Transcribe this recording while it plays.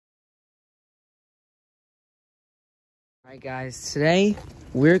Alright guys, today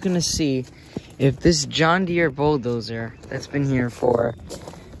we're gonna see if this John Deere bulldozer that's been here for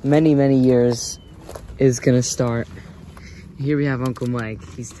many years is gonna start. Here we have Uncle Mike.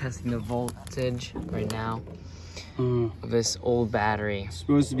 He's testing the voltage right now of this old battery. It's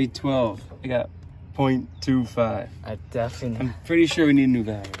supposed to be 12. I got 0.25. I'm pretty sure we need a new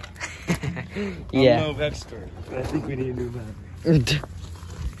battery. Yeah. I'm no expert, but I think we need a new battery.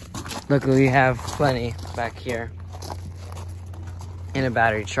 Luckily we have plenty back here. And a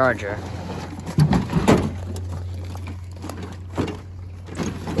battery charger.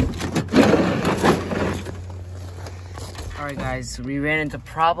 Alright guys, so we ran into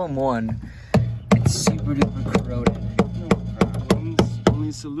problem 1. It's super duper corroded. No problems,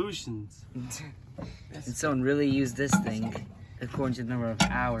 only solutions. Did someone really use this thing according to the number of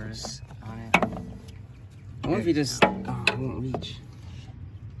hours on it? I wonder if you just... Oh, it won't reach.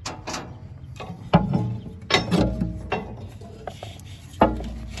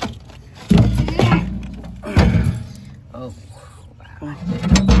 Oh, wow.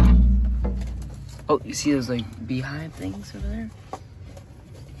 Oh, you see those like beehive things over there? Look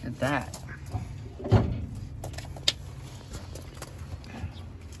at that.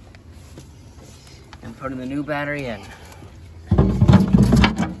 And putting the new battery in.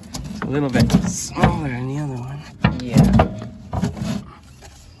 It's a little bit smaller than the other one. Yeah.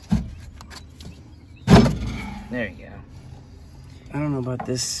 There you go. I don't know about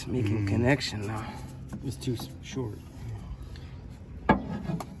this making connection though. It's too short.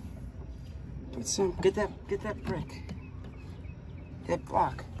 But some, get that brick. That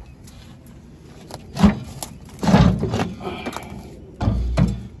block. I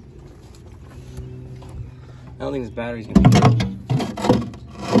don't think this battery's gonna be good.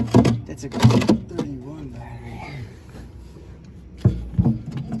 That's a good 31 battery.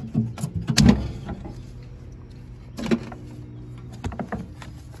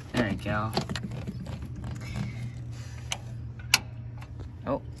 There you go.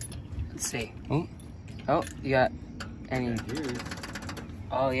 Oh, let's see. Oh, you got any?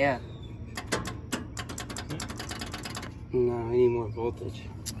 Oh yeah. No, I need more voltage.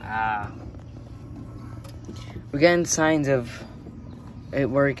 Ah. We're getting signs of it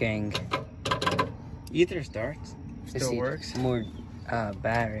working. Either starts, still works. More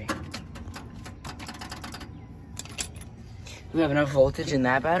battery. We have enough voltage in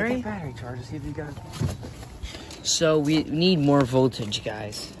that battery? Get that battery charger, see if you got it. So we need more voltage,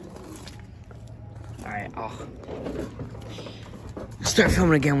 guys. Alright, I'll start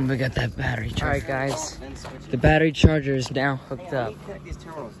filming again when we got that battery charger. Alright guys, the battery charger is now hooked up. These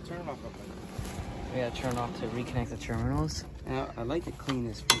terminals. Turn them off. We gotta turn off to reconnect the terminals. Now, I'd like to clean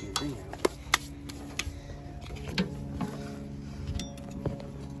this freaking thing out.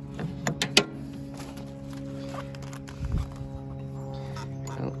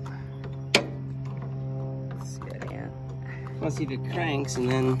 I want to see if it cranks, and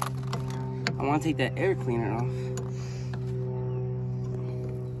then I want to take that air cleaner off.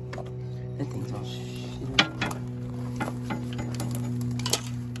 That thing's all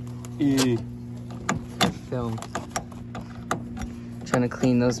shit. Film. Trying to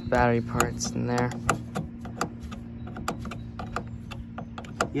clean those battery parts in there.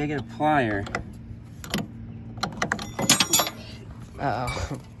 You gotta get a plier.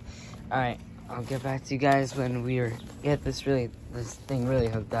 Uh-oh. Alright, I'll get back to you guys when we get this thing really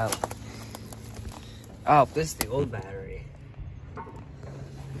hooked up. Oh, this is the old battery.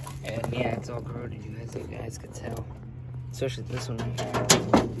 And yeah, it's all corroded, you guys could tell. Especially this one right here.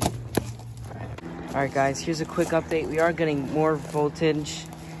 Alright guys, here's a quick update. We are getting more voltage,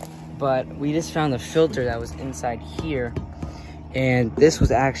 but we just found the filter that was inside here. And this was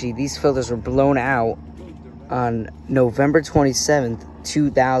actually, these filters were blown out on November 27th,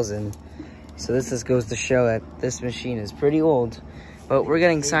 2000. So this just goes to show that this machine is pretty old, but we're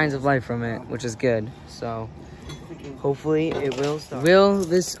getting signs of life from it, which is good. So hopefully it will start. Will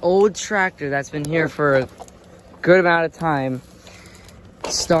this old tractor that's been here for a good amount of time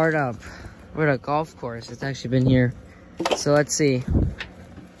start up? We're at a golf course. It's actually been here. So let's see.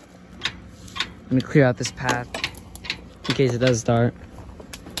 Let me clear out this path in case it does start.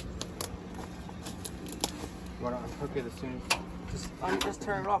 Why don't I hook it as soon as... Just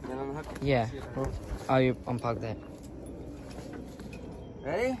turn it off, then I'm hooking. Yeah. Oh, you unplugged it.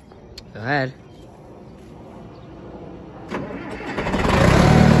 Ready? Go ahead.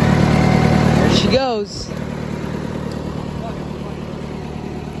 There she goes.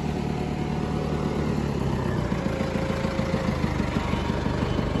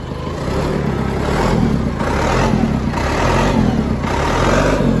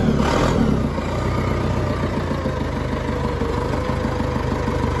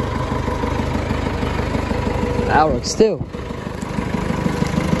 That works too.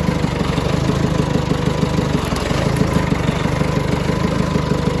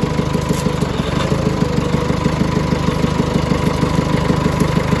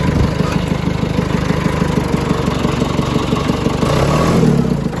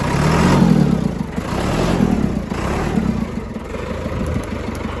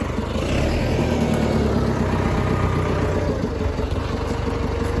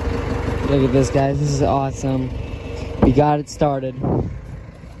 Look at this, guys. This is awesome. We got it started.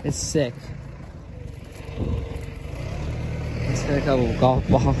 It's sick. Let's hit a couple of golf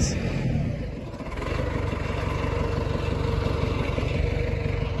balls.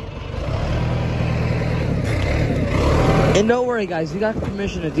 And don't worry, guys. We got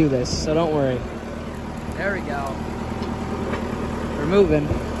permission to do this, so don't worry. There we go. We're moving.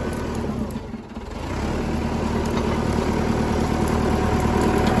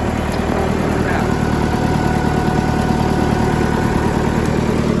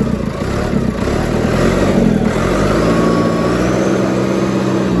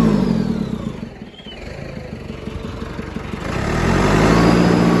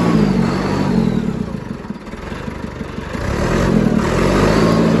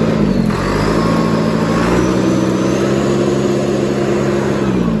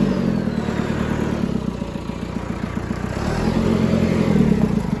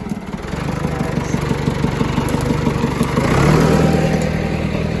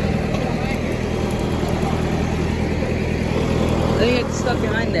 I think it's stuck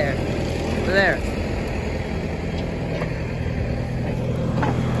behind there. Over there.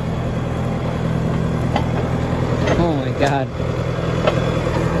 Oh my God.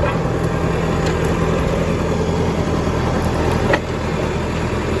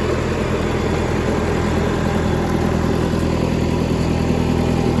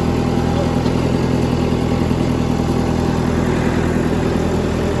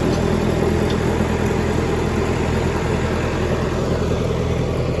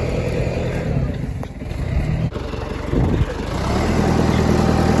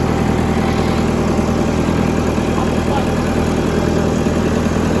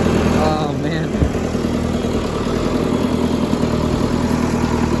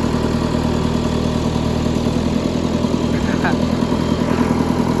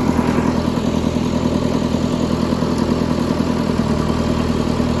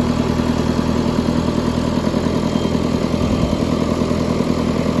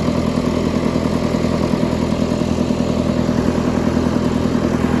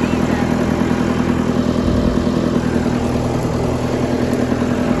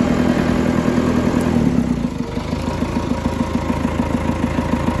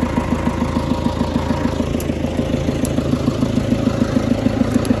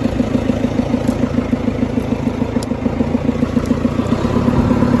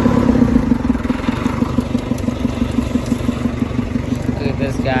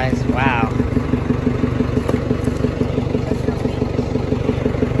 Guys, wow.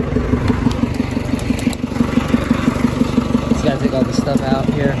 Just gotta take all the stuff out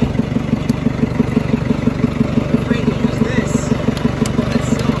here.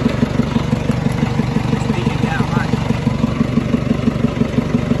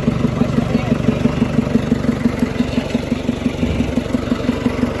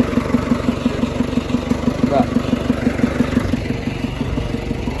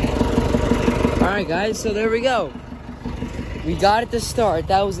 Alright guys, so there we go. We got it to start.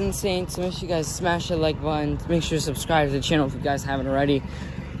 That was insane. So make sure you guys smash that like button. Make sure to subscribe to the channel if you guys haven't already.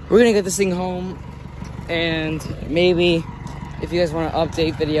 We're gonna get this thing home, and maybe if you guys want an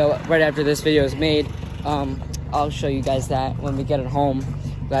update video right after this video is made, I'll show you guys that when we get it home.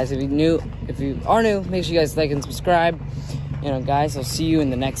 Guys, if you are new, make sure you guys like and subscribe. Guys, I'll see you in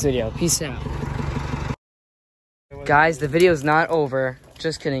the next video. Peace out. Guys, the video's not over.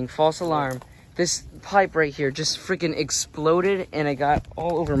 Just kidding. False alarm. This pipe right here just freaking exploded, and I got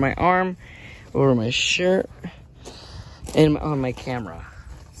all over my arm, over my shirt, and on my camera.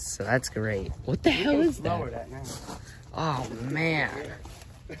 So that's great. What the hell is that? Oh man.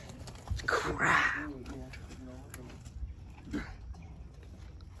 Crap.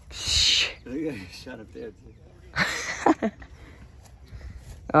 Shit. Shut up there too.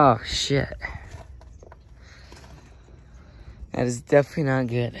 Oh shit. That is definitely not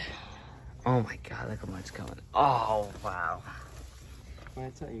good. Oh my God, look how much coming. Oh, wow. Well,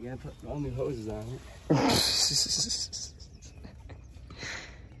 I tell you, you gotta put all new hoses on it.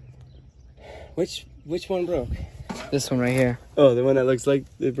 Which one broke? This one right here. Oh, the one that looks like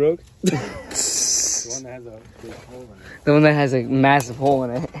it broke? The one that has a big hole in it. The one that has a massive hole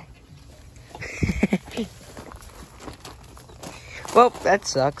in it. Well, that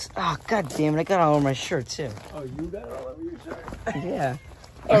sucks. Oh, god damn it. I got all over my shirt, too. Oh, you got it all over your shirt? Yeah.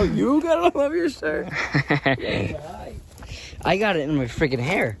 Oh, you got it all over your shirt? I got it in my freaking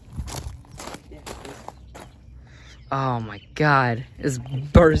hair. Oh, my God. It's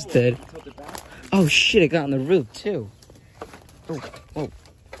bursted. Oh, shit. I got on the roof, too. Oh, oh.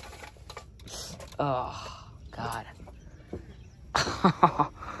 Oh, God.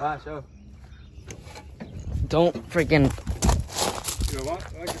 Ah, show. Don't freaking... You know what?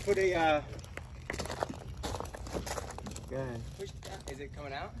 Why don't you put a, Go ahead. Is it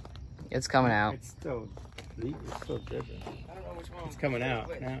coming out? It's coming out. It's still leaking. It's still dripping. I don't know which one. It's coming out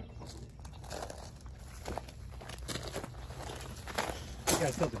now. You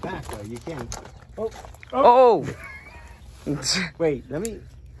gotta tilt it back though. You can't. Oh! Oh! Wait, let me.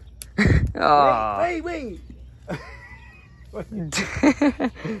 Oh. Wait!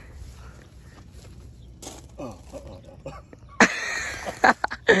 Oh.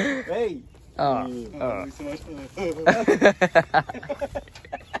 Hey! Oh. So much.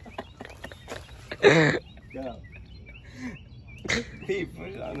 Go. Pete,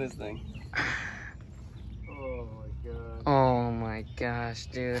 push on this thing. Oh my god. Oh my gosh,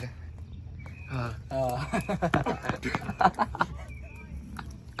 dude. Oh my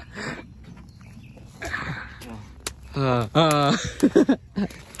god,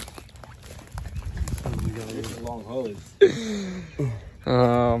 there's a long hose.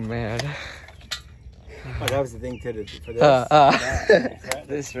 Oh man. Oh, that was the thing to for this.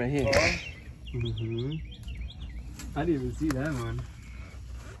 This right here. Mm-hmm. I didn't even see that one.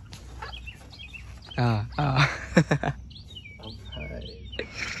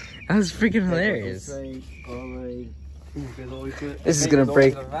 That was freaking hilarious. This This is gonna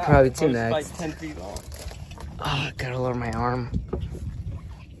break probably two necks. Like 10 feet long. Oh, I gotta lower my arm.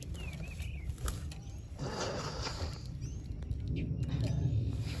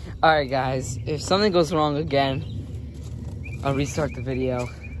 Alright guys, if something goes wrong again, I'll restart the video.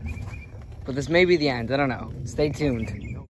 But this may be the end, I don't know. Stay tuned.